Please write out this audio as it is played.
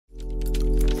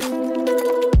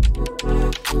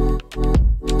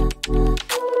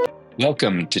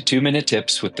Welcome to 2-Minute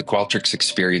Tips with the Qualtrics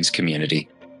Experience community.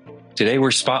 Today we're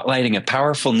spotlighting a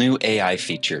powerful new AI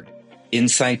feature,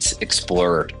 Insights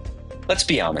Explorer. Let's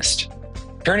be honest,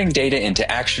 turning data into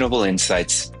actionable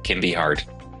insights can be hard.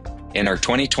 In our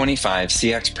 2025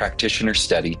 CX practitioner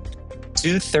study,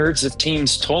 2/3 of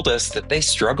teams told us that they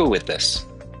struggle with this.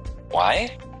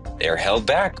 Why? They are held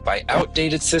back by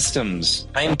outdated systems,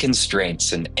 time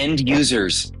constraints, and end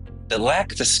users that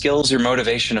lack the skills or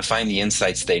motivation to find the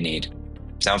insights they need.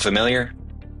 Sound familiar?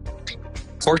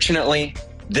 Fortunately,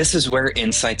 this is where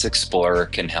Insights Explorer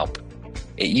can help.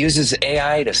 It uses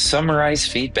AI to summarize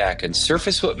feedback and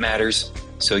surface what matters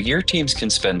so your teams can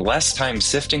spend less time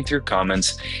sifting through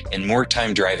comments and more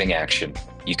time driving action.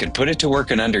 You can put it to work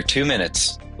in under 2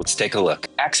 minutes. Let's take a look.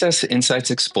 Access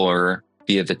Insights Explorer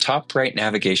via the top right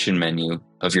navigation menu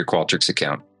of your Qualtrics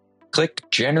account. Click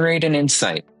Generate an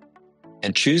Insight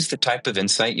and choose the type of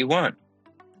insight you want.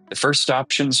 The first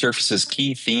option surfaces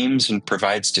key themes and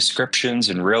provides descriptions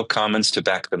and real comments to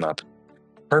back them up.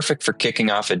 Perfect for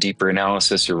kicking off a deeper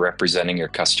analysis or representing your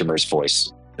customer's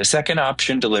voice. The second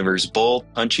option delivers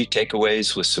bold, punchy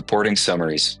takeaways with supporting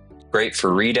summaries. Great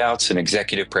for readouts and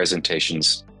executive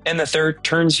presentations. And the third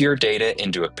turns your data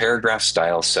into a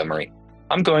paragraph-style summary.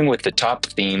 I'm going with the top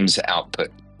themes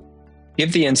output.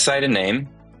 Give the insight a name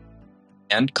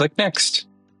and click Next.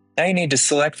 Now you need to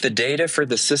select the data for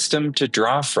the system to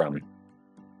draw from.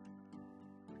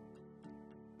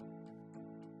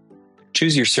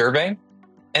 Choose your survey,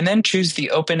 and then choose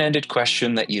the open-ended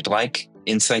question that you'd like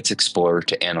Insights Explorer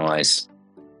to analyze.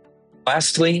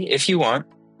 Lastly, if you want,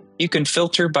 you can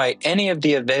filter by any of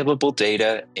the available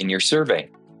data in your survey.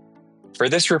 For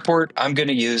this report, I'm going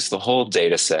to use the whole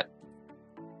data set.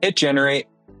 Hit Generate,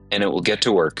 and it will get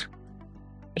to work.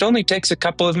 It only takes a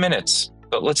couple of minutes.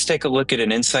 But let's take a look at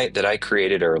an insight that I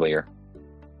created earlier.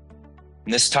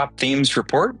 In this top themes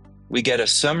report, we get a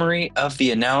summary of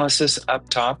the analysis up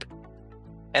top,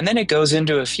 and then it goes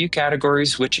into a few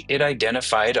categories which it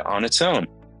identified on its own.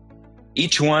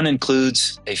 Each one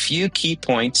includes a few key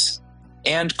points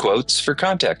and quotes for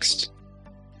context.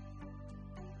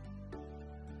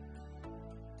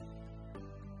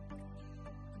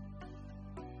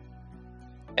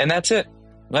 And that's it.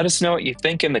 Let us know what you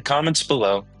think in the comments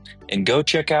below. And go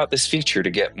check out this feature to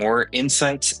get more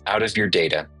insights out of your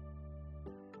data.